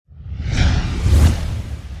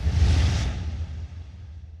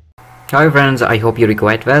Hi friends, I hope you're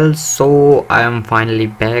quite well. So I am finally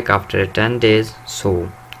back after 10 days,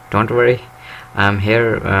 so don't worry, I'm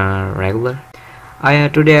here regular.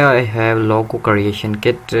 Today I have logo creation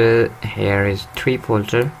kit. Here is 3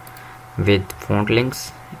 folder with font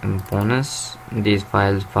links and bonus. These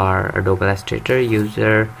files for Adobe Illustrator,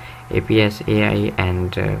 user, EPS, AI,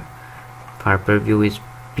 and for preview is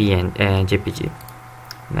JPG.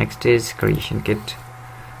 Next is creation kit.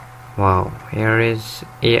 Wow, here is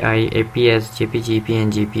AI, APS, JPG,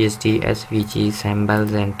 PNG, PSD, SVG,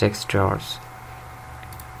 symbols and textures,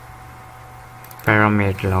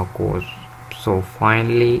 Premade logos. So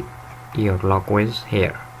finally your logo is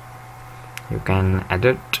here. You can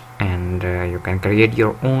edit and you can create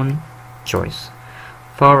your own choice.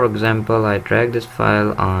 For example, I drag this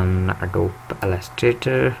file on Adobe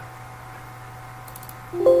Illustrator.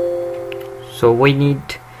 So we need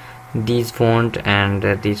these font, and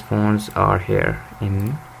these fonts are here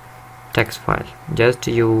in text file. Just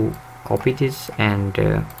you copy this and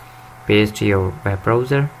paste your web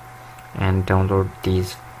browser and download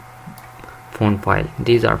these font file.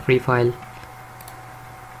 These are free file,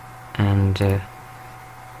 and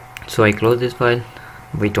so I close this file.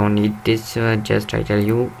 We don't need this. Just I tell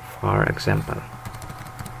you, for example,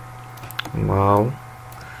 wow,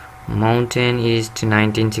 mountain is to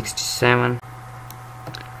 1967.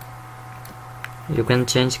 You can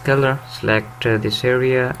change color, select this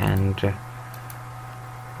area and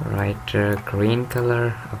write green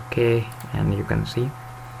color. Okay, and you can see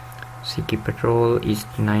Ski Patrol is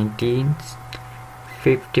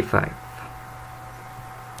 1955.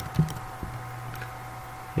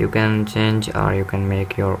 You can change or you can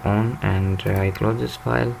make your own, and I close this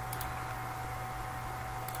file.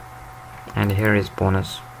 And here is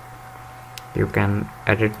bonus. You can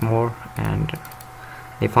edit more, and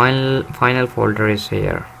the final folder is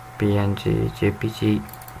here, PNG, JPG,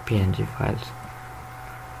 PNG files.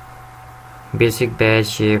 Basic badge,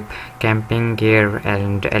 shape, camping gear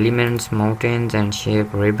and elements, mountains and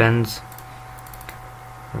shape, ribbons.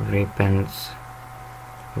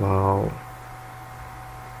 Wow.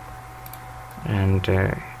 And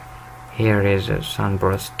here is a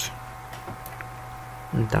sunburst,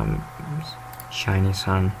 the shiny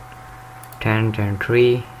sun. Tent and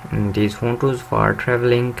tree. And these photos for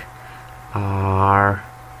traveling are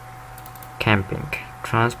camping,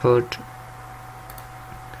 transport,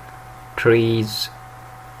 trees,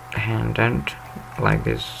 and like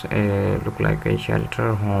this, look like a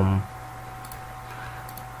shelter home.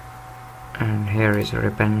 And here is a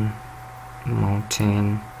ribbon,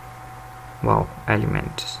 mountain. Wow,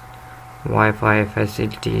 elements, Wi-Fi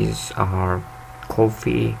facilities are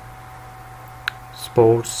coffee,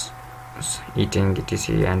 sports, eating,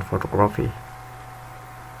 etc, and photography.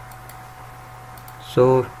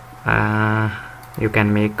 So you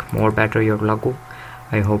can make more better your logo.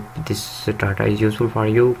 I hope this data is useful for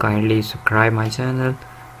you. Kindly subscribe my channel.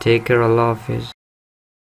 Take care. Allah Hafiz.